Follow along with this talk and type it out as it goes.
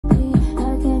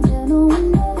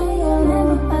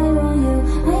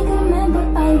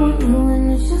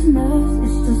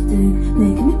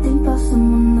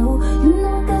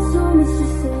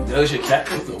Doja Cat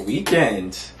with The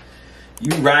Weeknd.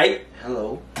 You right.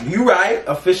 Hello. You right.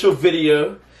 Official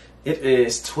video. It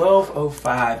is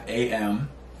 12:05 a.m.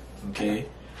 Okay.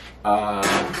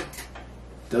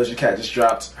 Doja Cat just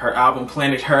dropped her album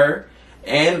Planet Her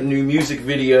and new music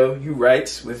video, You Right,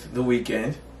 with The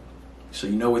Weeknd. So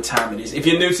you know what time it is. If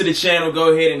you're new to the channel,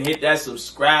 go ahead and hit that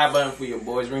subscribe button for your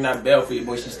boys. Ring that bell for your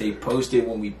boys to stay posted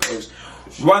when we post.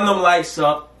 Run them likes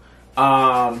up.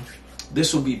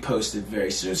 This will be posted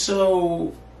very soon.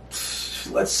 So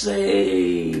let's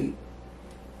say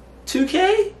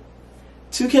 2K?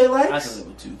 2K likes? I can live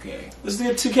with 2K. Let's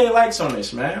get 2K likes on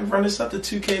this, man. Run this up to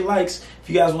 2K likes if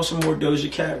you guys want some more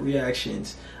Doja Cat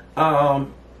reactions. Yeah,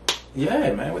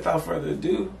 man, without further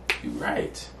ado, You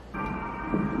Right.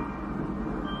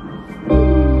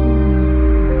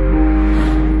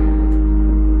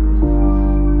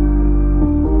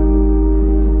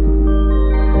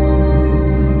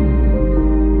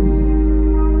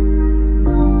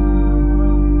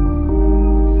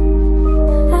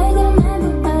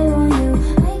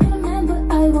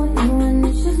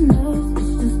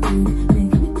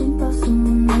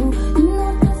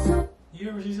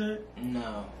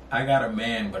 I got a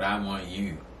man, but I want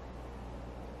you.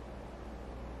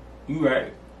 You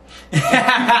right.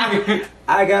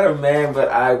 I got a man, but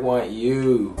I want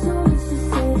you.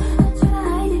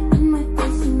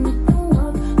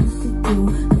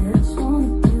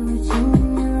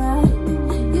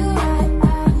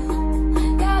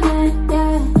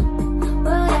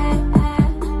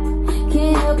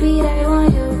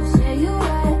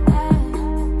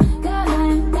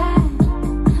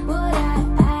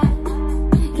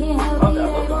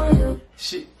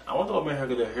 I wonder what made her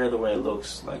get her hair the way it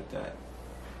looks like that.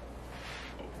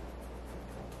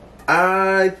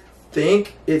 I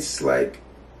think it's like,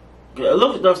 yeah,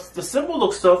 look, the symbol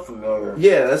looks so familiar.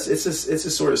 Yeah, it's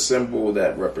a sort of symbol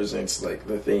that represents like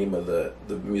the theme of the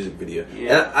music video.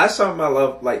 Yeah. And I saw my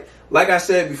love, like I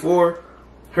said before,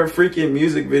 her freaking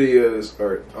music videos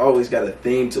are always got a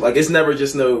theme to, like, it's never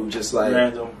just like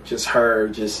random, just her,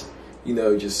 just, you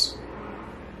know, just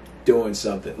doing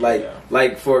something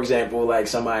like for example, like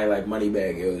somebody like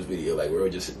Moneybagg Yo's video, like where it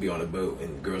would just be on a boat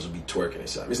and girls would be twerking or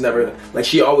something. It's never like,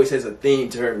 she always has a theme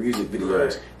to her music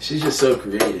videos. Right. She's just so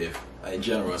creative, like, in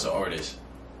general as an artist.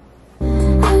 I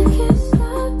can't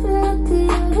stop it the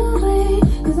other way,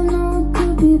 'cause I know it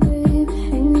could be, babe,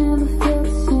 and you never feel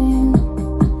the same.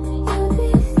 You be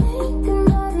thinking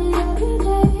about it every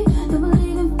day. Don't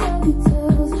believe in fairy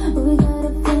tales, but we got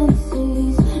our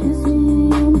fantasies, and it's me and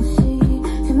you will see.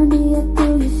 Trying to be up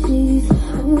through your seas.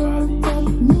 Have you ever thought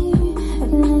of me? I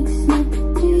can like snap it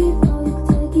deep, or you can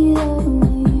take it out of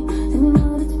me. Tell me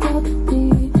what it's about to be.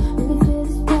 We can feel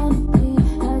this bound to be.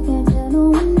 I can't tell no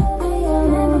one that I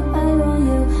want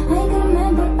you. I ain't gonna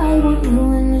remember I want you,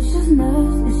 and it's just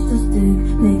nerves, it's just deep,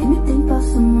 making me think about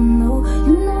someone new.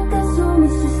 You know I got so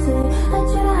much to say. I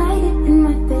try to hide it in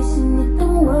my face and it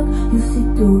don't work. You see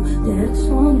through that I just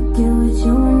wanna get with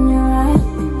you when you're right.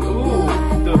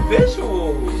 Ooh, the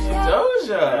visuals, Doja.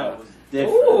 That was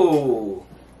different. Ooh.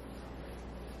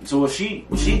 So was she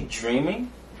dreaming?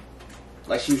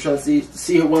 Like she was trying to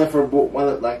see her one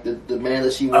of like the man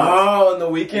that she wants. Oh, and The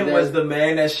Weeknd was the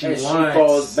man that she wants. She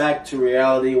falls back to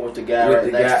reality with the guy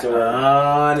right next to her.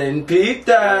 I didn't peep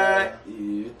that.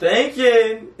 You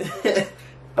thinking?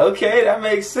 Okay, that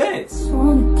makes sense. Just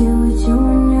wanna get with you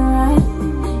when you're right.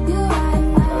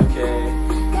 Okay.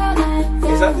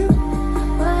 Is that it?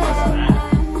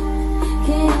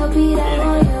 Can't help it, I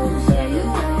want you. Say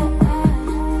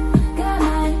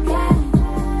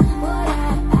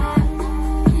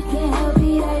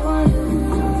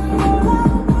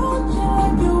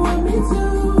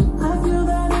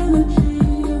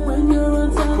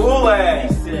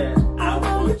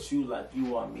you like you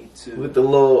want me to. With the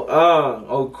little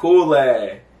oh, cool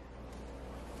lad.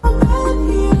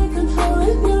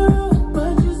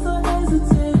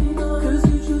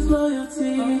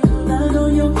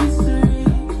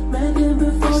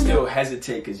 Still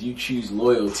hesitate because you choose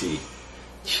loyalty.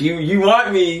 You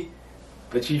want me,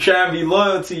 but you try and be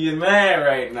loyal to your man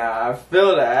right now. I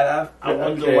feel that. I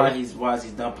wonder why he's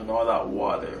dumping all that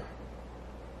water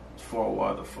for a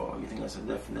waterfall. You think that's a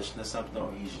definition of something,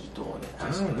 or he's just doing it? I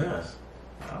don't know.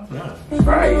 I don't know. It's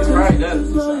right. It's right.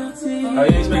 That's oh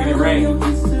yeah, he's making it rain.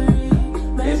 Is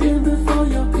it?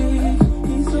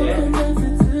 Yeah.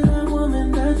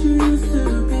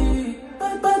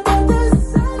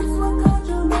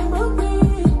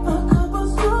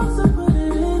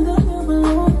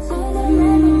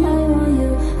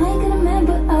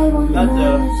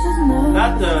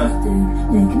 Not the.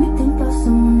 Making me think about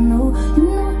someone new. You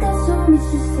know I got so much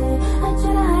to say. I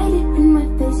try to hide it in my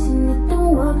face and it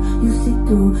don't work. You see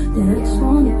through that I just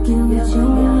wanna get with you in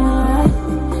your life.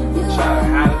 Try to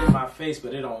hide it in my face,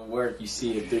 but it don't work. You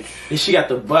see it through. And she got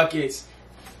the buckets.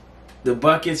 The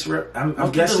buckets.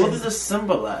 I'm guessing. What does this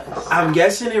symbolize? I'm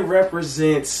guessing it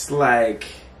represents like.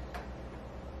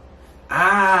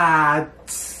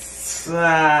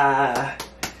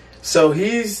 So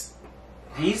he's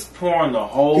pouring the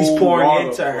whole. He's pouring water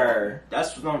into her.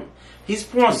 That's what he's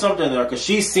pouring something in there because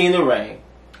she's seen the rain.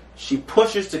 She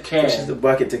pushes the can. Pushes the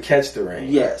bucket to catch the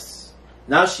rain. Yes.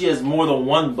 Now she has more than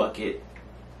one bucket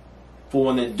for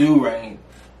when it do rain.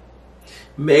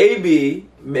 Maybe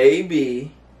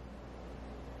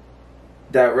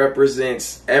that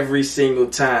represents every single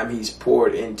time he's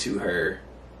poured into her.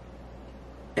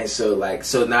 And so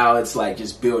now it's like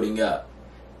just building up.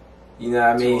 You know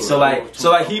what I mean? So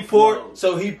he pours.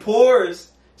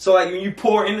 So like when you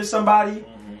pour into somebody,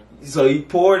 so he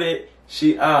poured it,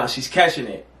 she's catching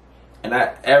it. And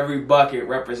every bucket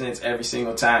represents every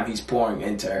single time he's pouring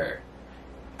into her.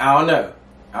 I don't know.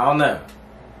 I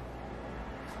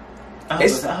hope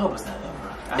it's not over.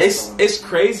 It's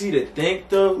crazy to think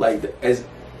though, like as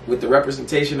with the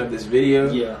representation of this video,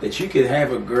 that you could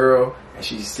have a girl and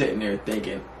she's sitting there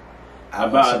thinking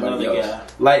about another guy.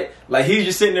 Like he's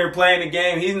just sitting there playing the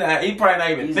game. He probably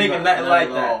not even thinking nothing like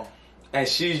that, and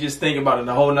she's just thinking about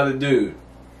a whole nother dude.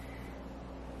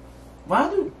 Why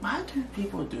do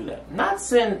people do that? Not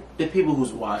saying the people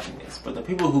who's watching this, but the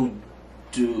people who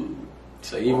do.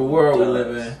 It's an evil world we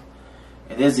live in.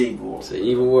 It is evil. It's an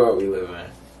evil world we live in.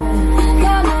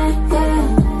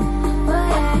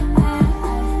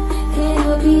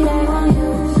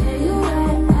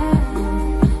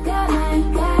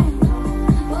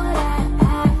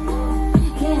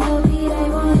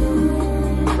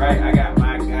 Right, I got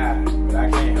my guy, but I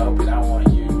can't help it. I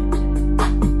want you.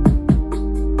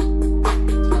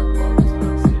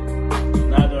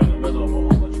 Now they're in the middle of a whole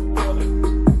bunch of water.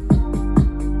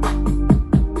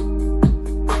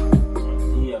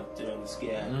 He up there in the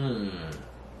sky.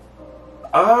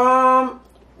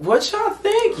 What y'all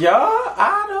think, y'all?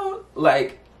 I don't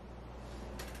like.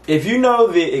 If you know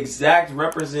the exact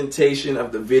representation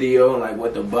of the video and like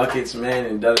what the buckets meant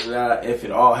and if it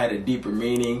all had a deeper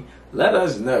meaning, let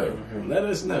us know. Let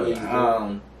us know.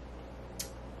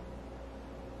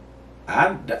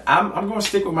 I'm gonna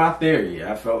stick with my theory.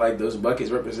 I felt like those buckets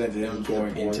represented him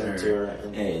pouring into her,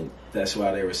 and that's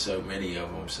why there were so many of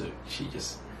them. So she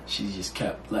just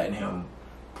kept letting him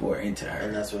pour into her,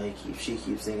 and that's why she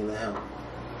keeps thinking of him.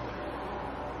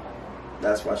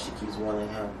 That's why she keeps wanting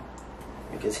him.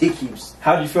 Because he keeps...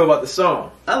 How do you feel about the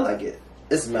song? I like it.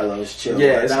 It's mellow, it's chill.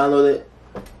 Yeah, Would I download it?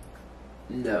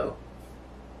 No.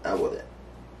 I wouldn't.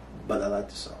 But I like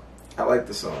the song. I like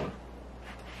the song.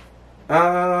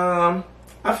 I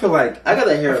feel like... I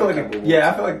gotta hear it I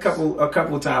feel like a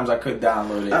couple of times I could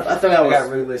download it. I think I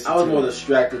was more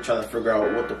distracted trying to figure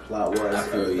out what the plot was. I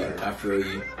feel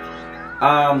you.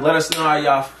 Let us know how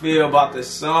y'all feel about the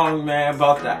song, man,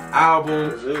 about the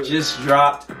album. Just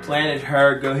dropped, Planet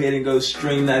Her. Go ahead and go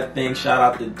stream that thing. Shout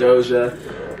out to Doja.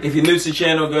 If you're new to the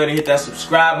channel, go ahead and hit that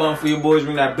subscribe button for your boys.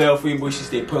 Ring that bell for your boys. You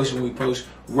stay posted when we post.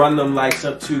 Run them likes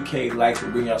up, 2K likes. We'll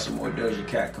bring y'all some more Doja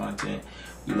Cat content.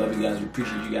 We love you guys. We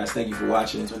appreciate you guys. Thank you for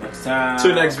watching. Until next time.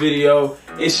 Till next video.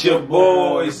 It's your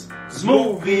boys,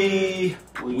 Zmoovey.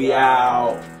 We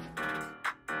out.